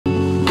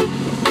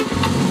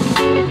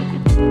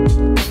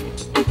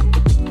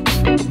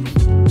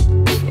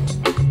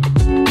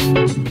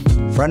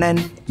front-end,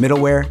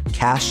 middleware,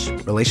 cache,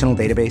 relational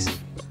database,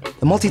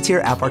 the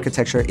multi-tier app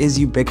architecture is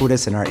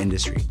ubiquitous in our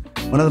industry,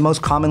 one of the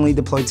most commonly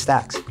deployed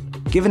stacks.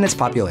 Given its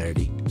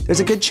popularity, there's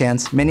a good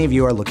chance many of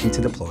you are looking to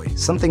deploy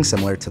something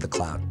similar to the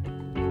cloud.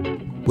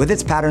 With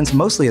its patterns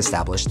mostly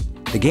established,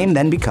 the game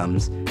then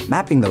becomes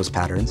mapping those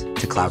patterns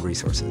to cloud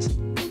resources.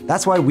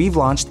 That's why we've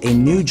launched a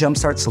new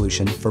Jumpstart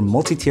solution for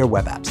multi-tier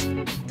web apps,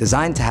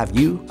 designed to have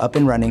you up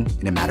and running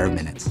in a matter of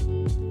minutes.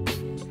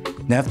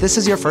 Now, if this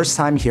is your first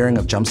time hearing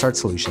of Jumpstart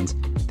solutions,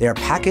 they are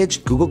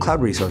packaged Google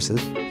Cloud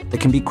resources that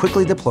can be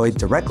quickly deployed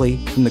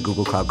directly from the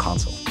Google Cloud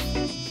Console.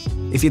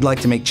 If you'd like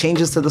to make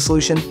changes to the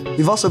solution,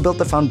 we've also built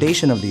the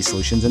foundation of these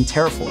solutions in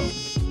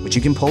Terraform, which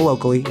you can pull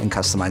locally and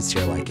customize to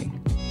your liking.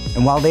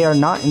 And while they are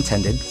not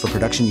intended for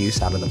production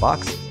use out of the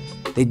box,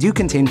 they do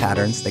contain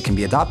patterns that can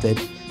be adopted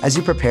as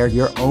you prepare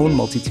your own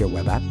multi-tier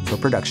web app for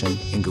production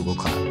in Google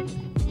Cloud.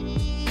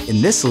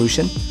 In this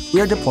solution, we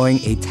are deploying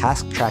a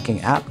task tracking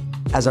app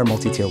as our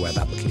multi-tier web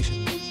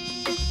application.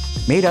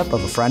 Made up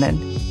of a front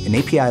end, an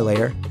API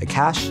layer, a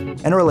cache,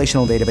 and a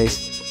relational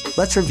database,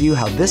 let's review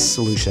how this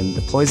solution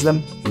deploys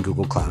them in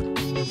Google Cloud.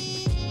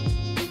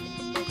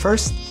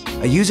 First,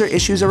 a user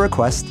issues a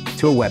request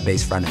to a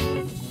web-based front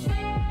end.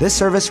 This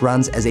service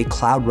runs as a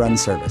Cloud Run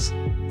service,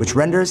 which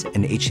renders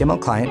an HTML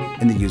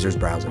client in the user's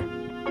browser.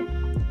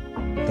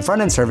 The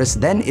front-end service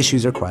then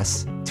issues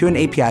requests to an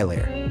API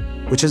layer,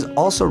 which is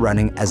also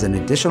running as an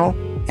additional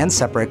and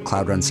separate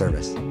Cloud Run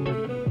service.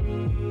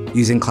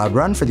 Using Cloud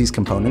Run for these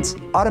components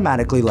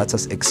automatically lets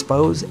us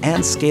expose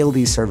and scale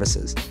these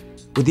services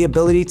with the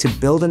ability to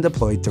build and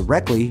deploy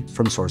directly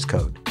from source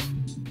code.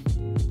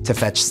 To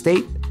fetch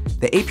state,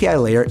 the API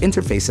layer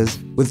interfaces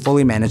with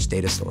fully managed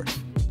data stores.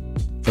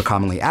 For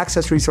commonly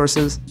accessed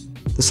resources,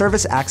 the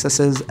service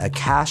accesses a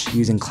cache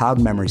using Cloud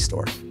Memory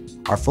Store,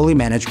 our fully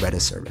managed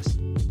Redis service.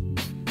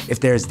 If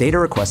there is data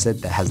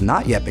requested that has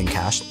not yet been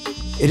cached,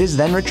 it is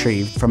then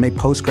retrieved from a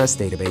Postgres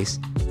database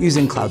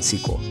using Cloud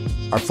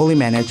SQL, our fully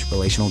managed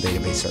relational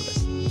database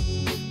service.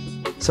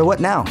 So what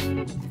now?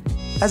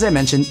 As I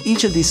mentioned,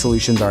 each of these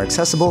solutions are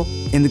accessible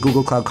in the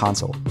Google Cloud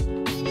Console.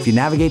 If you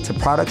navigate to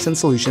Products and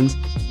Solutions,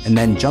 and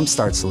then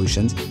Jumpstart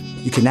Solutions,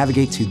 you can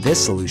navigate to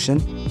this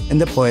solution and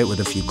deploy it with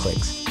a few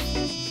clicks.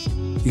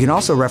 You can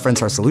also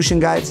reference our solution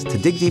guides to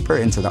dig deeper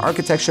into the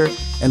architecture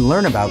and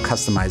learn about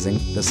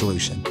customizing the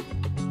solution.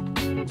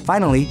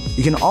 Finally,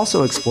 you can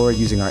also explore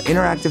using our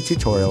interactive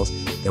tutorials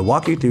that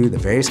walk you through the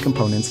various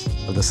components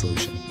of the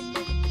solution.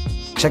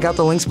 Check out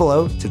the links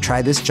below to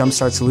try this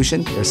Jumpstart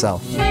solution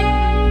yourself.